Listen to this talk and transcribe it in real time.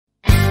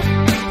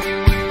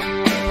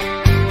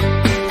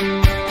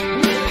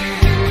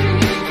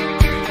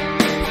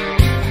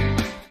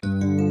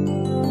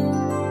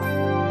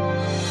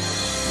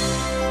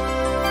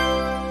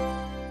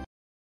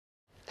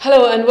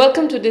and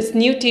welcome to this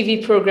new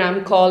TV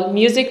program called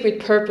Music with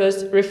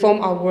Purpose,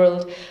 Reform Our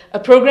World, a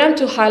program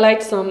to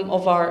highlight some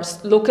of our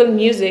local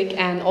music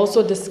and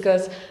also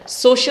discuss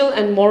social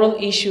and moral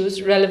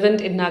issues relevant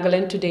in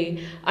Nagaland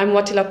today. I'm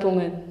Watila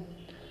Pungan.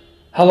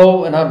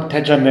 Hello, and I'm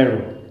Teja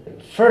Meru.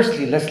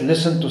 Firstly, let's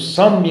listen to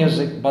some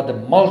music by the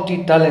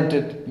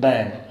multi-talented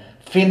band,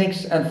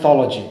 Phoenix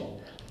Anthology.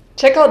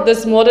 Check out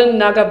this modern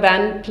Naga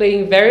band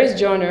playing various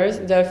genres,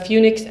 the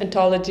Phoenix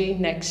Anthology,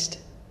 next.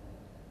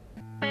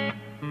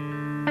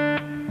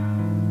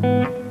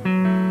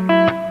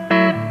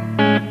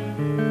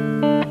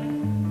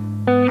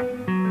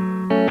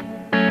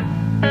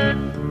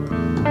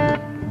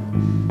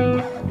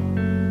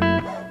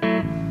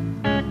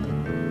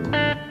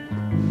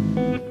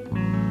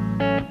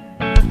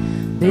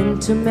 Been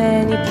to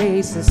many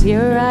places,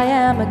 here I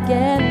am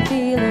again,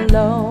 feeling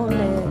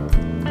lonely,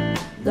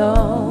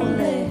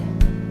 lonely,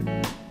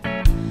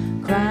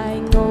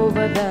 crying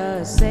over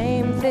the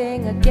same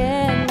thing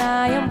again.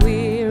 I am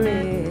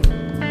weary,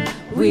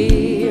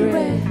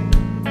 weary.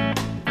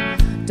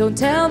 Don't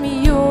tell me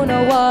you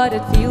know what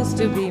it feels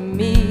to be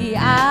me.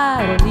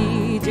 I don't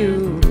need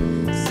you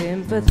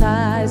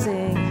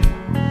sympathizing.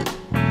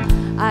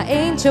 I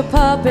ain't your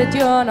puppet,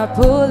 you're not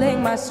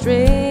pulling my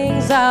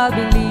strings. I'll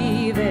be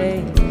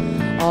leaving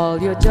all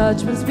your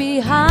judgments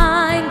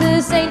behind.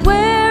 This ain't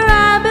where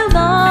I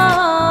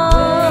belong.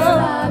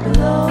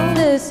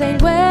 This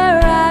ain't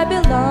where I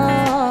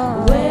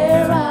belong.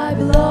 Where I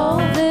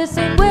belong. This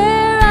ain't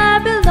where I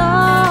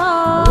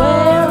belong.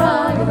 Where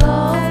I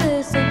belong.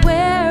 This ain't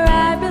where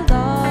I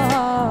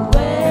belong.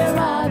 Where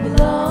I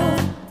belong.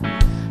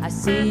 I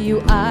see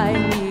you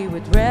eyeing me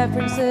with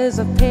references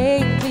of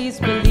pain. Please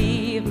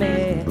believe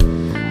me,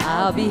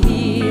 I'll be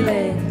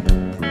healing.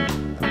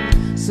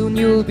 Soon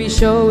you'll be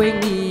showing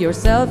me your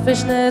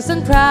selfishness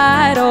and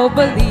pride. Oh,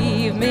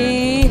 believe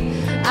me,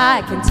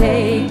 I can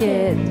take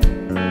it.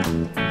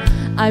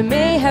 I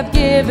may have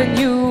given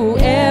you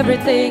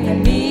everything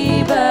in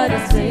me, but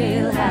I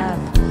still have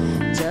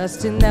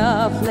just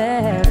enough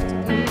left.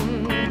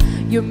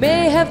 You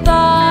may have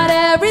thought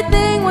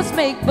everything was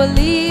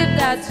make-believe.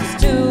 That's just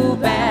too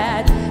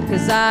bad,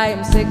 'cause I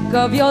am sick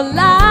of your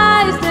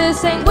lies.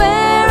 This ain't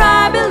where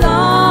I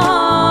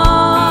belong.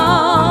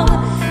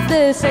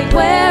 This ain't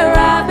where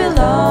I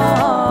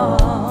belong.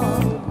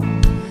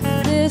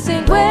 This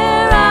ain't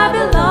where I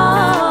belong.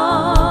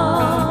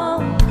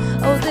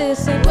 Oh,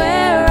 this ain't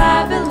where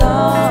I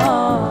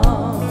belong.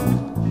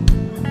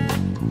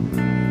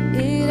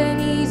 It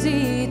ain't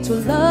easy to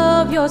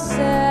love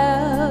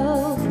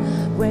yourself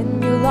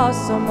when you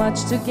lost so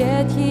much to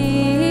get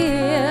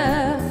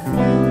here.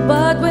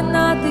 But when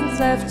nothing's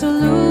left to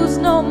lose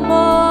no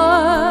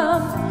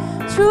more,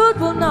 truth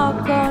will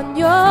knock on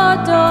your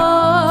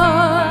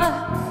door,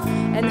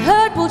 and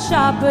hurt will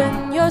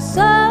sharpen your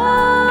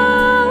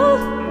soul.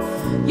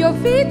 Your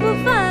feet will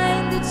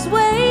find its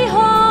way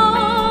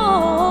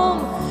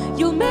home.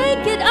 You'll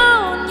make it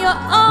on your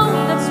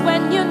own. That's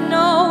when you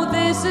know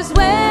this is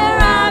where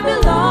I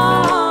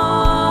belong.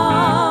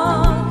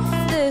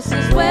 This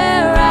is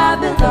where I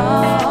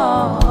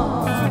belong.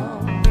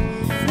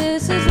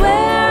 This is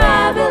where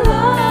I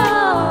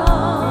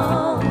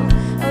belong.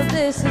 Oh,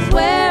 this is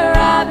where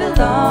I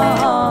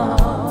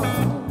belong.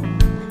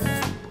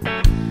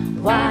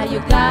 Why you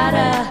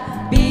gotta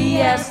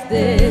BS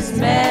this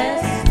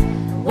mess?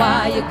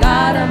 Why you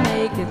gotta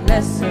make it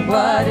less than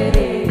what it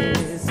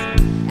is?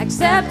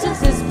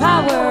 Acceptance is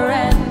power,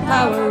 and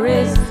power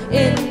is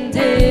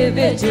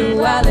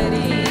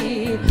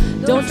individuality.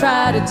 Don't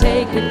try to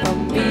take it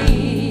from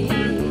me.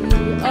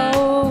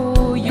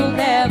 Oh, you'll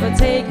never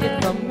take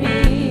it from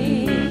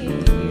me.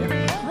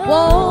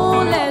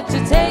 Won't let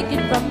you take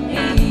it from me.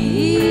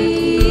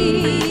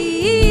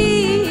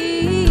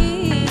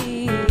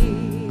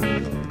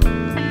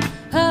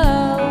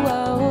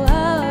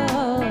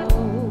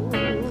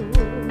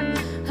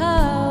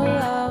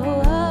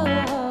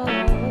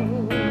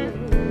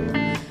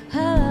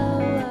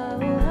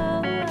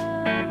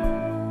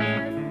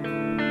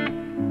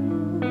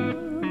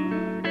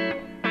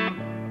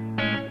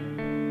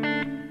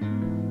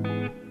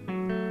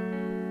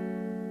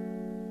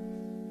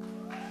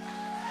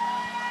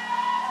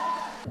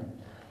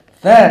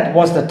 That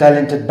was the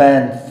talented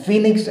band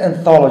Phoenix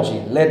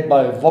Anthology, led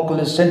by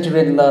vocalist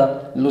Centurion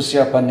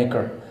Lucia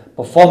Panikkar,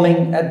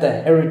 performing at the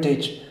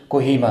Heritage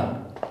Kohima.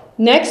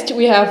 Next,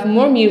 we have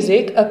more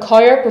music, a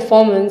choir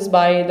performance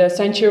by the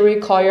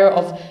Sanctuary Choir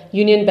of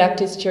Union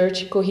Baptist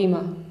Church,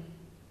 Kohima.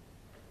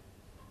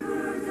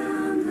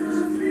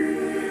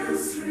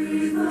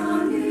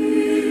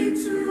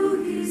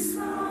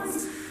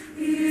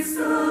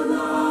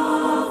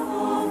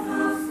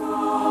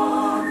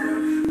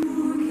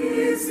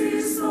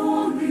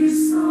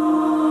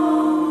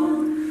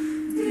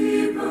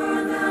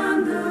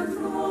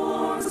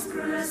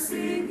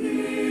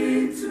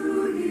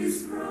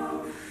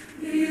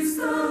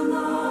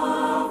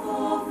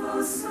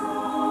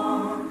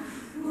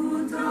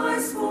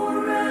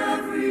 For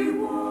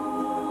everyone.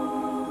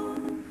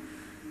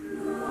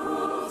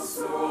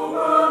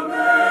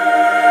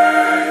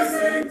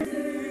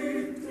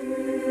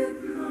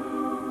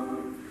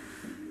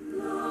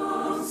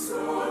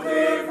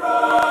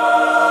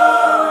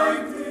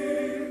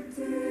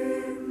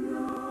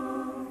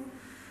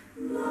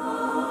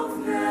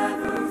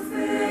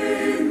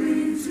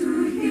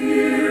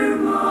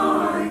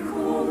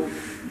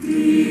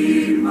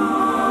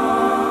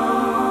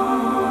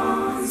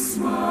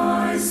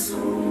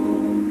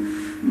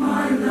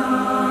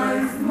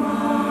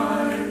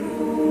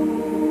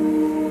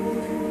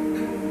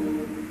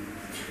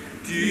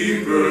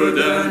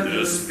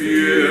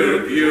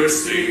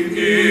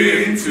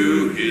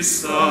 his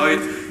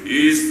side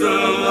is the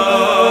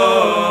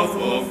love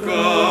of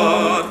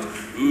God,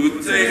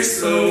 who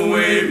takes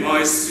away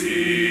my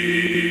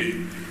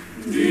sin.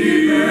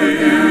 Deep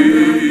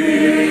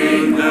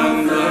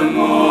down the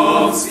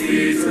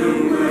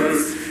mosquito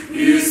words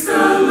is the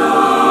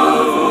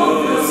love of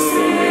the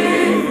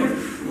Savior,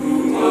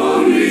 who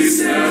only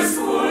says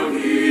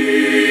forgive.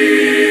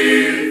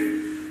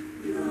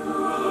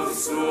 Love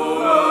so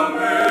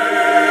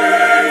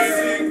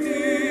amazing,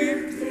 deep,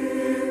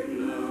 deep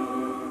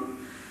love.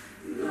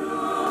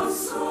 Love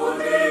so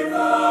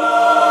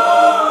divine,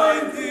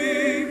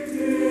 deep,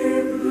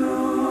 deep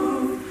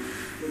love.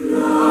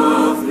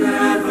 Love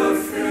never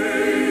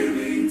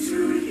failing to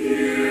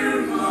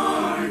hear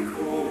my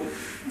call,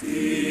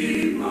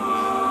 demands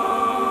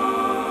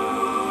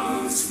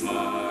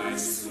my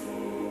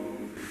soul,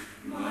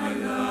 my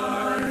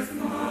life,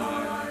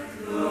 my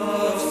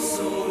love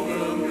so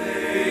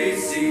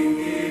amazing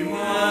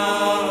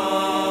demands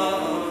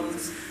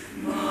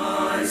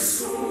my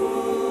soul,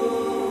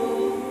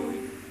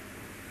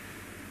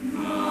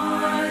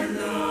 my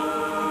life,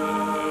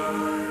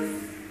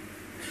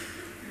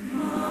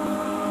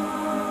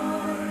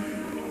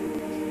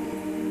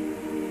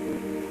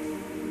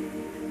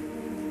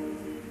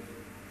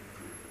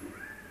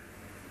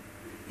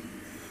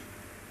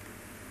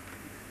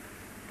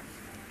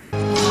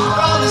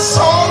 Well, this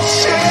old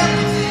ship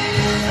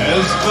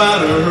is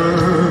better.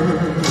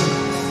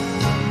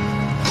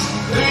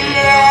 The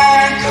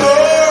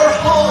anchor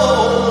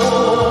holds.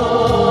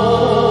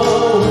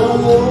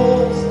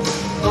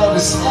 Though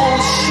this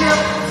old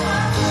ship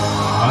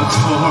are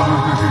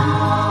torn,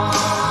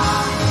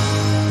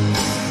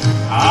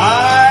 I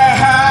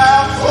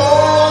have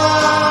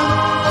fallen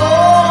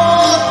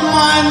on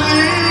my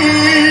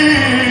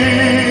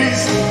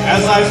knees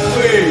as I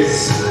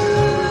face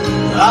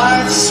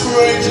life's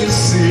raging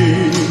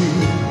sea.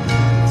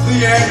 The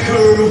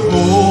anchor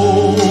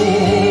holds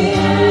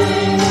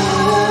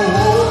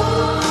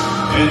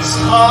in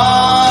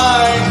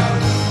spite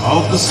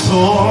of the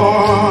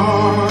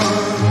storms,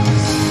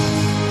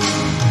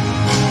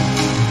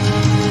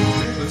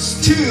 but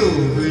still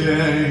the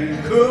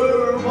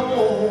anchor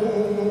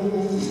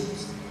holds.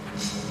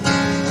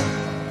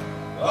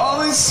 Oh,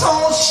 this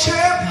old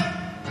ship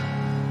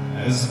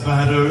is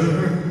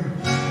battered,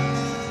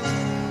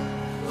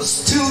 but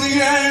still the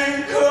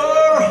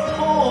anchor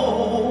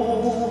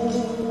holds.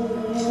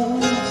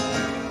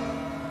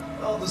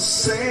 All the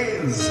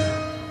sails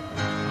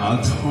are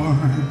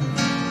torn.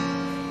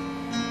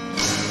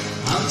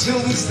 Until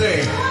this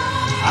day, I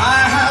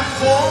have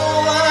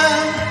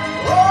fallen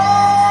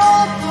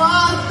on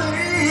my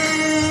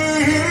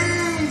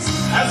knees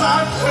as I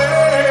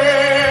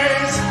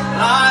face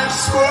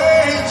life's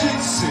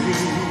raging sea.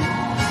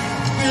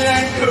 The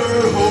anchor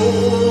holds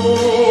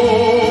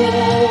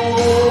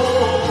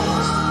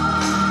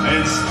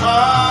in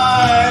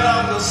spite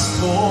of the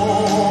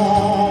storm.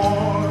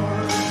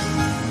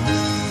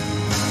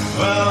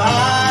 Well, I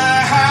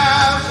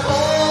have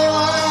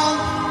fallen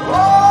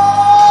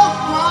on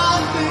my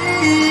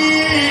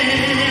knees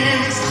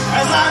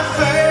as I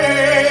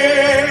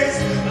face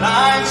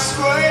life's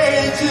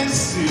raging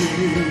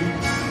sea.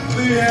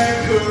 The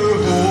anchor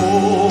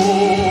holds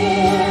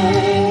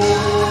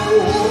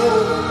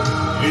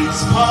in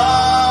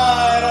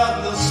spite of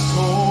the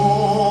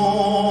storm.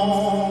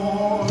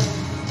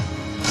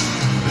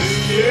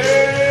 The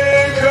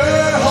anchor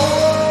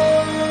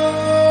holds.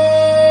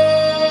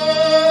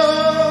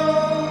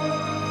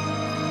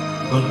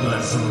 God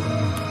bless you.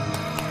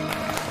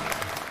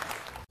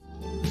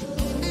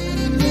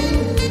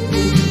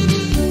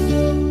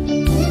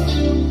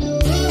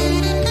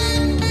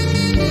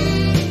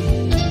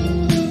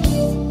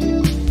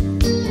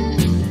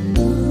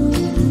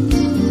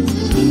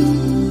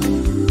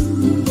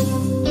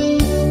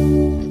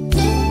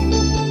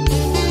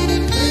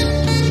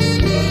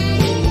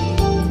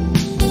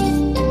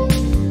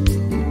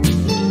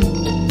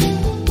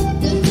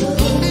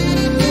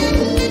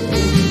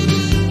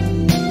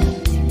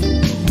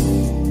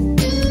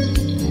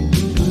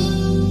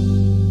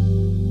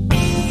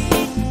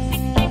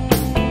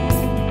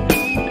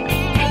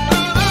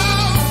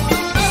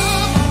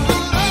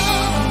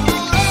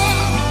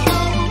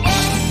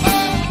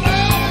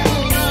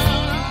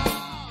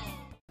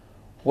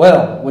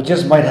 Well, we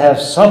just might have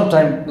some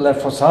time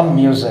left for some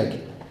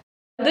music.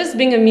 This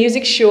being a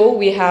music show,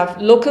 we have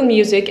local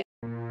music.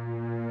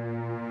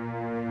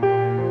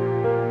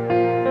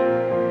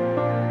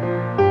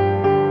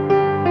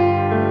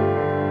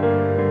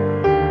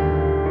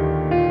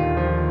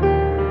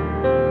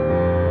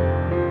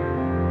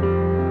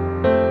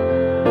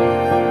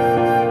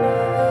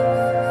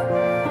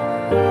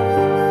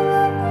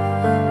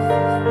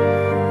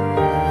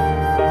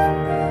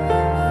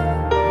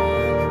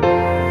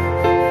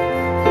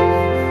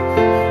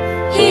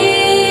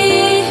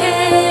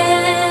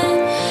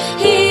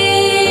 He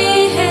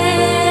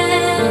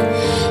had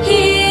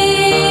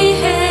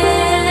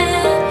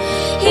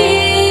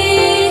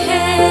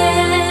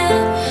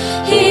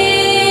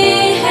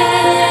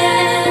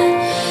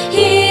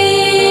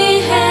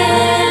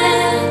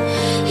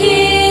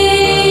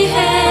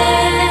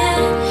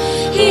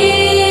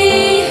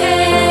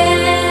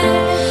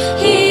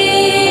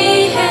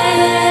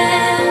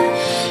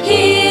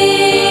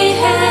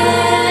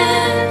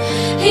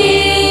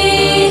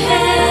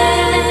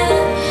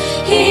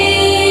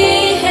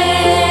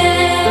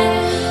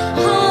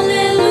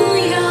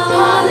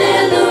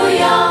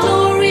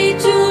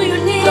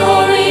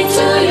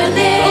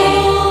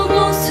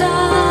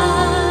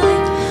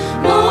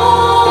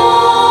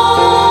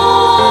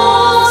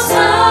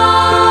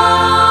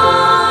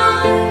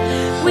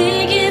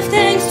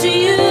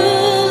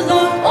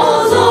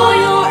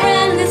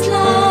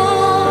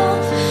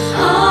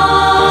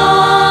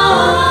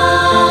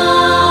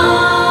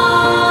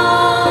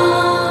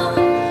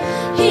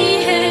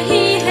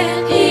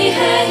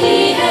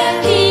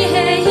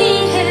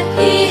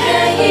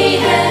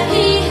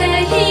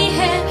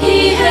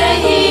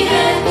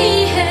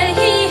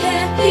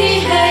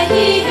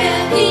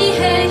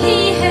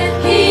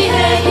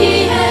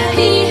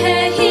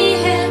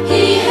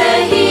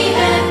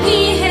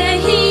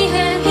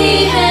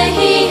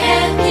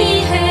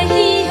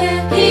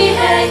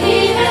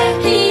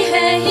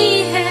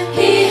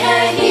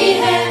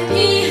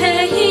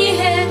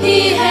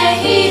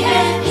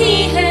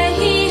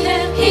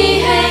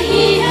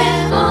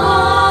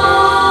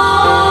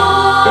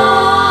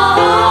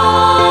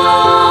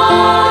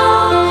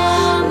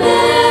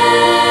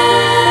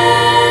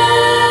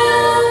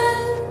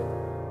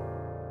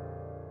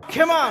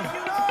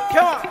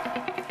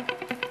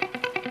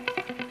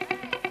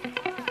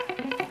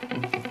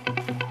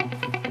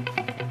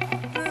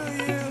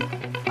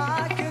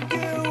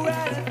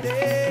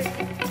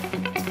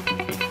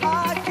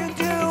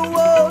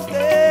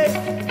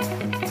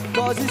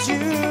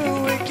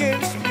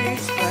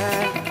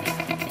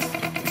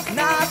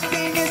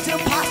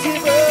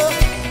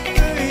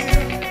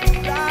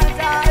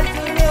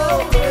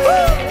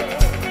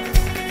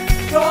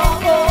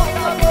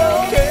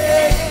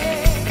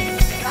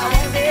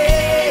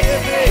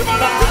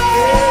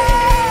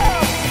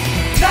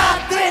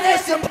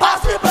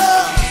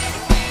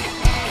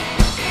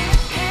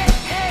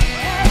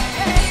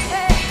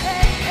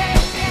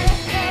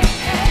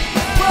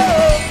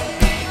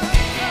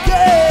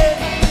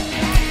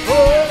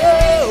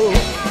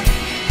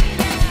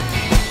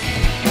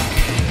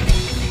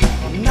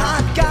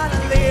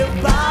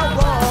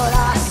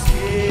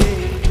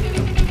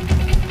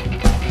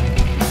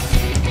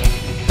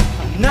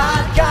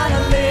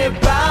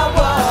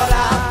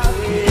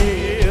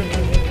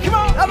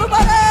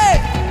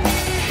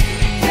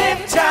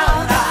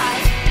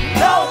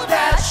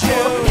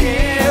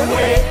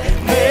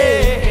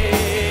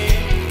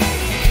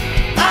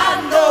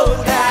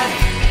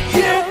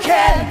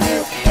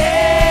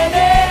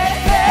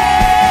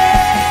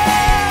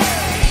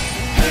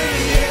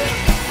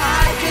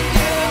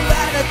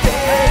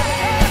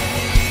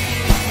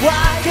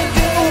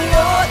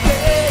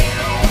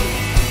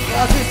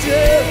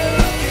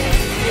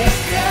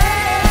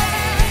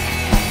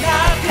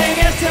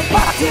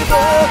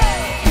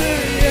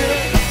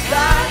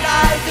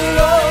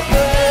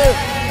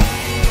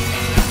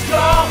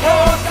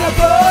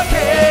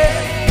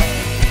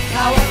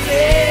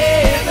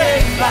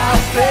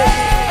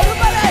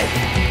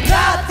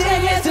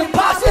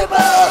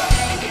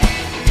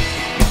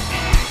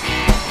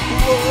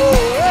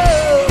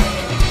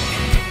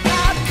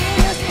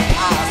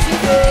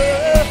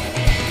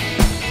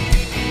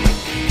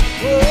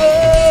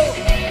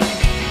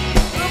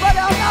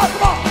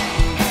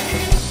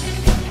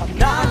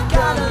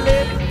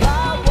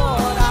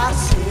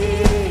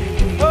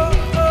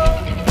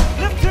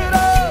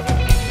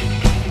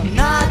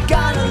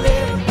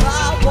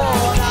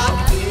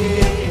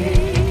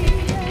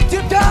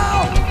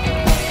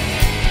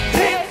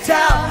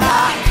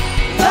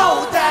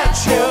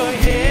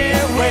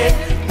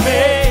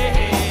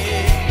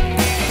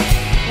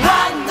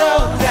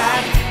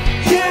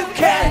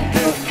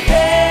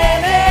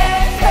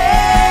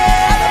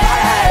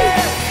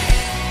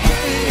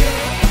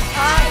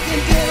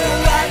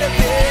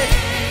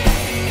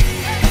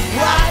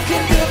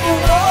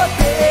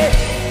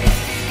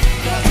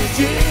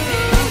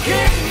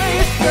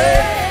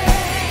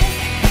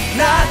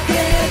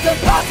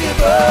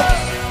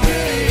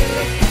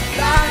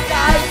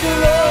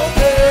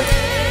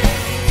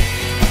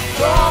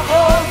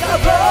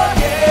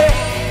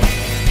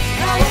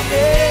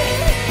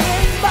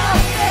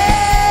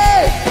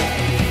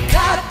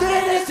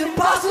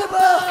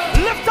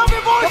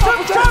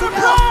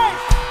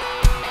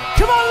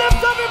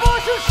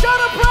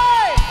shout a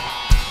praise.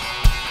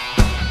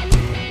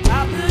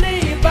 I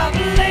believe,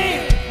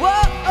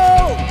 whoa,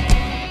 oh.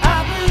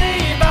 I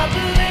believe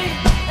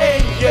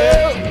in you.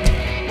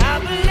 I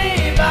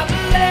believe,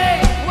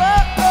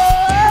 whoa,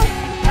 oh.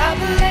 I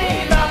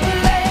believe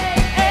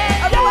in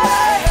you.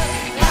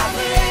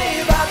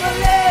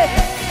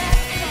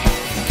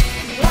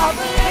 I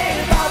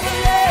believe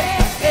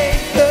in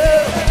you.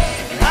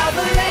 I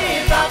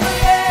believe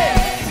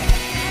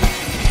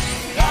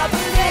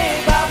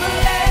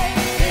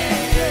in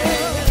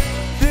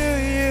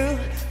you.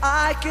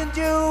 I can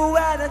do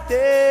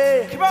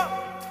anything. Come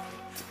on.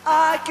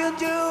 I can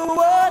do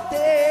one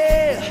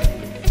thing.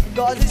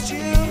 God is you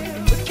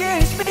who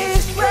gives me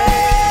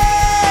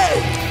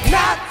strength.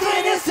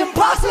 Nothing is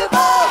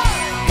impossible.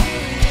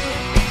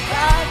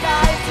 My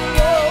eyes are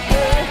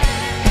open.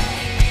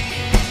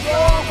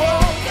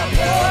 Strongholds are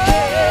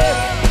broken.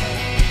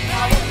 I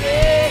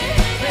believe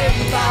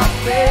in my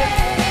faith.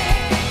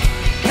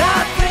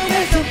 Nothing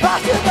is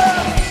impossible.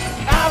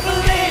 I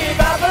believe.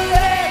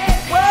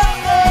 Whoa,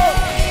 oh.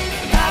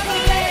 I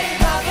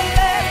believe,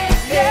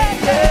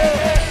 yeah,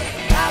 yeah.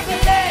 I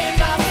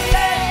believe,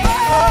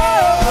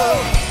 oh.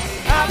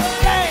 I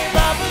believe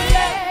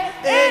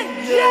in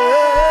you.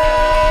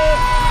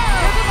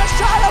 Give him a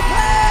shout of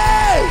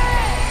praise.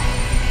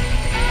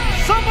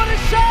 Somebody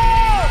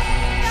shout.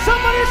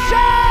 Somebody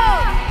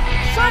shout.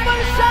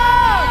 Somebody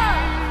shout.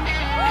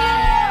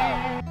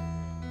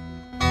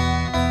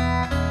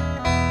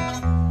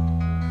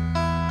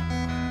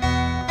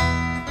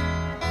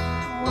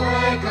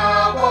 Wake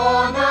up,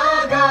 all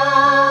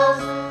girls,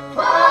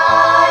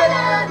 fight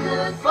a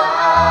good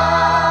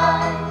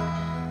fight.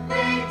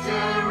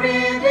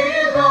 Victory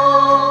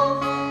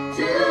belongs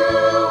to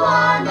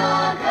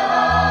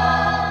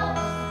girls.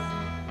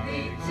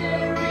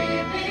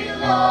 Victory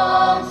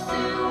belongs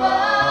to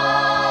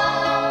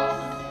us.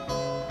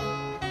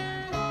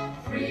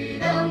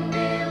 Freedom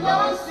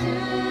belongs to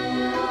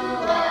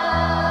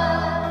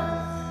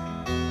us.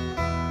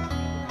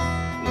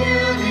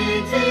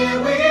 Unity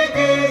we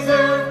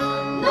deserve.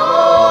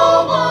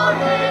 No more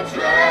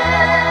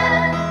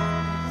hatred.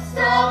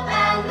 Stop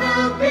and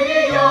look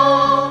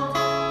beyond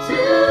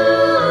to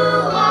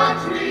our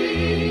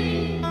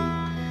dream.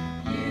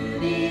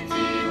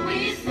 Unity we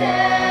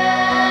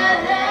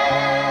stand.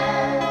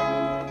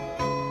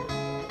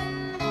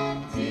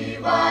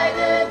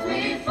 Divided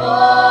we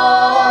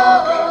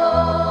fall.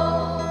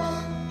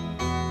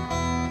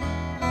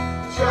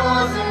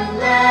 Chosen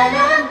land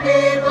and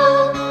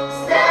people,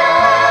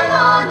 stand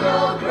on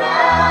your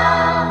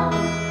ground.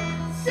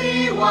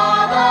 See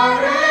what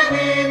our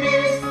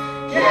enemies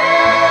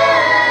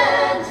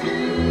can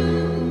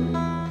do.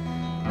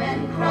 When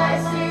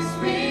Christ is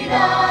with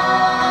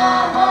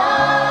us.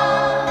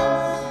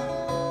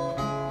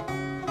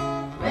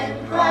 When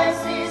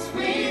Christ is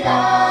with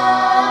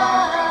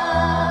us.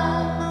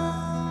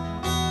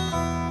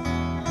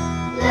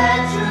 Let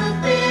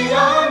truth be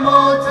our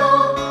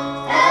motto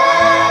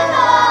and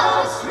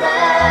our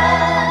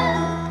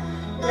strength.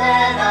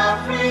 Let our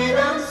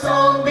freedom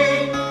song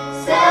be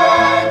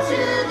sent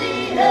to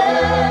the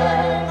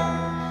earth.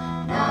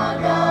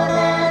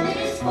 Nagaland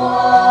is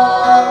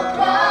for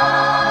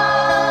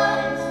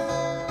Christ.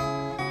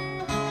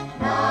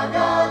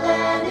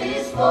 Nagaland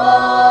is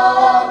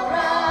for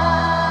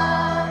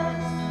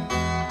Christ.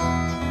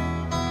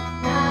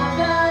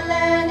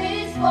 Nagaland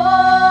is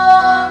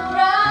for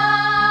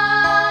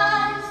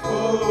Christ.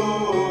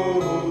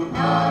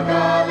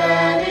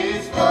 Nagaland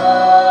is for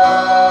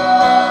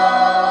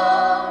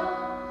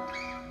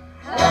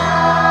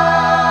Christ.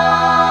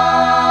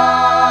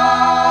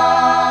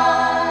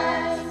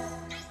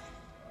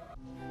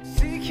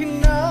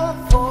 Seeking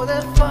up for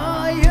that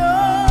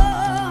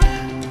fire,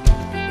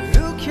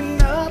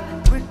 looking up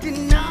with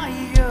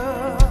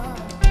denial.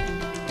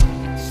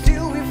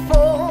 Still we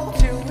fall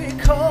till we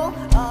call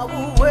our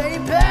way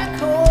back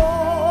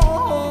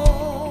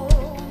home.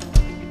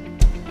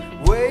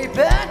 Way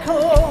back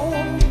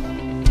home.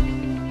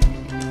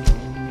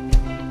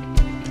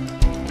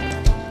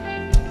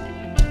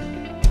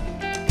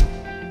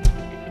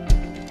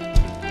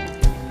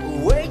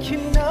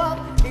 Waking up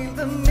in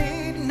the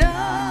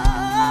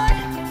midnight,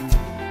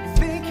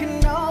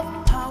 thinking of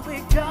how we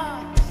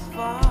got this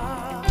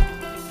far.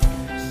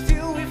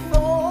 Still we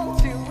fall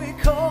till we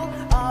call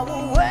our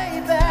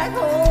way back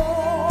home.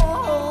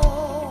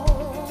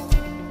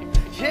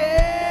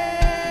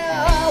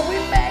 Yeah, we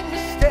make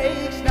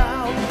mistakes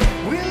now,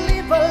 we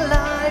live a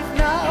life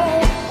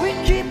now, we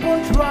keep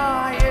on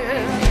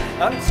trying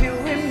until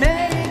we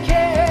make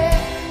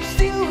it.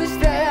 Still we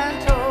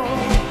stand tall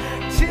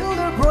till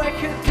the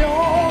break of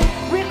dawn.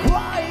 We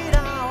cry it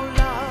out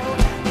loud.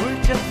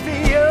 We're just the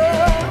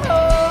young.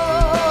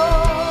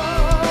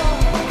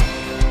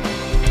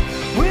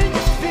 We're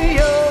just the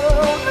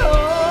young.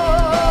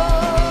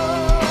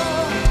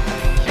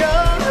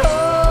 Young.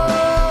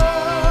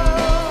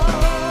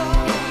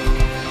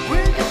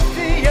 We're just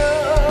the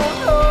young.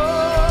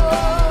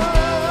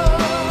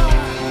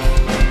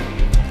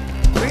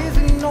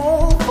 Praising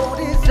all for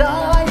desire.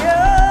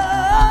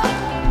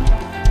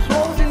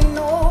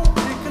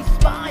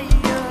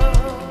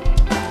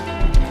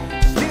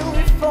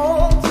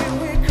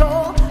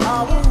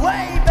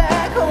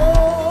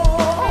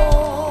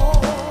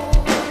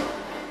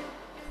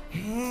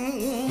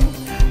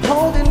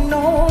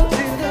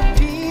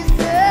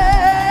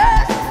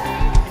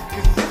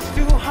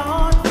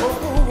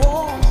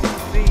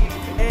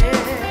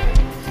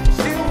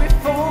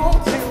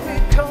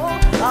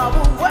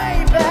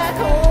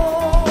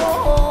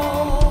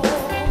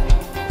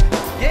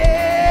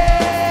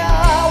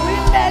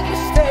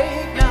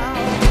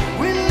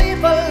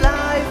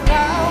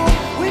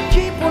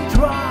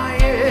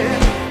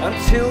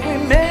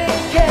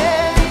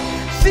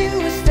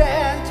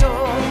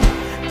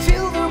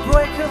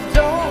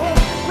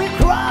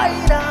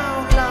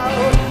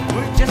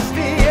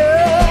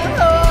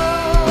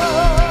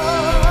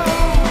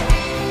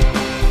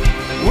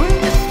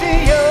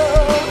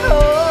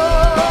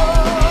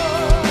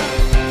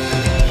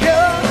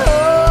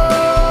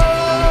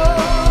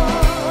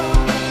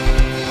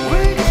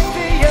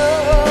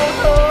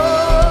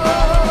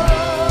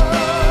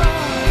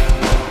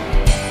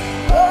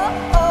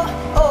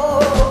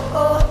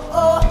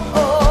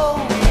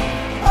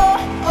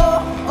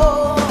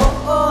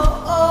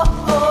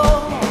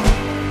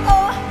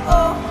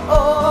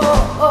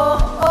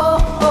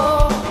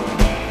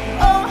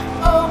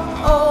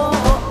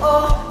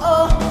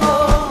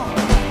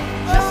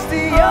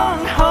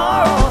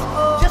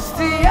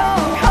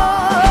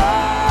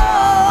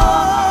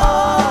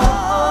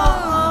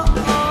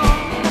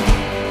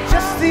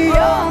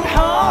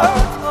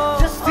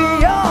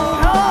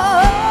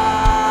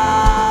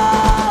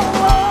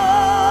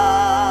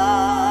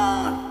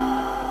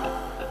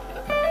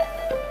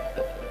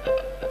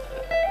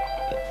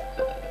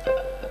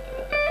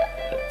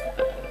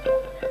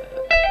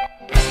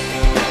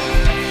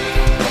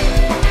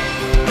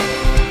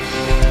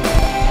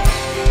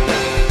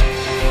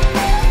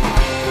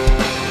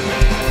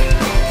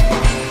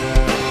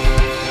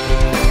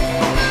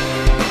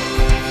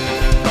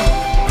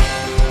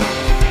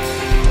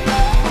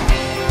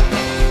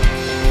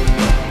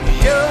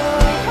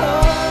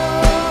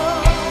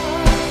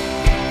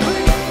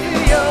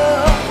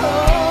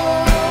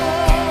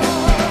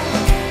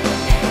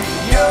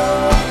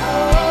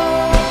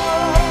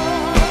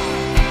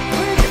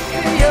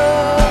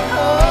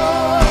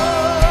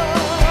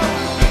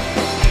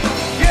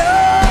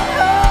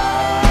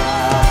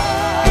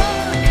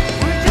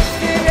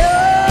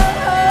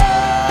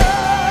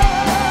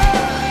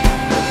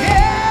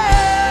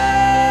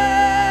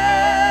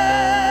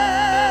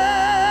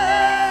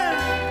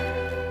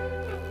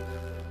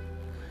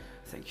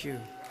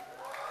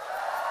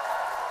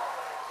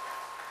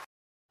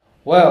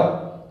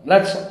 Well,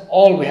 that's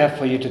all we have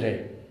for you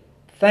today.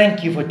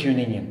 Thank you for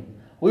tuning in.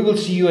 We will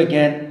see you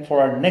again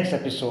for our next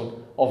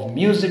episode of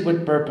Music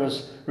with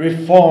Purpose,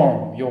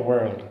 Reform Your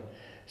World.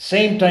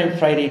 Same time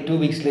Friday, 2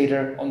 weeks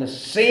later on the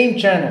same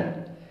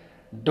channel,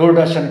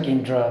 Doordarshan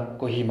Kendra,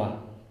 Kohima.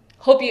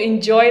 Hope you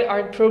enjoyed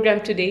our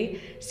program today.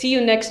 See you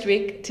next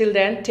week. Till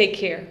then, take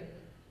care.